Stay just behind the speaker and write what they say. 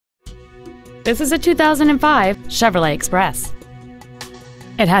This is a 2005 Chevrolet Express.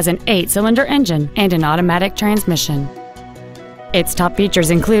 It has an 8-cylinder engine and an automatic transmission. Its top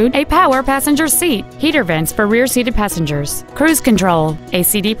features include a power passenger seat, heater vents for rear-seated passengers, cruise control, a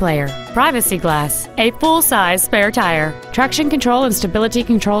CD player, privacy glass, a full-size spare tire, traction control and stability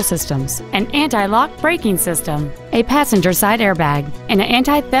control systems, an anti-lock braking system, a passenger side airbag, and an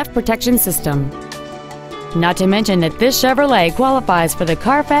anti-theft protection system. Not to mention that this Chevrolet qualifies for the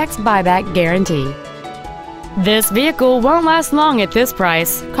Carfax buyback guarantee. This vehicle won't last long at this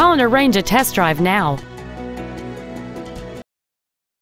price. Call and arrange a test drive now.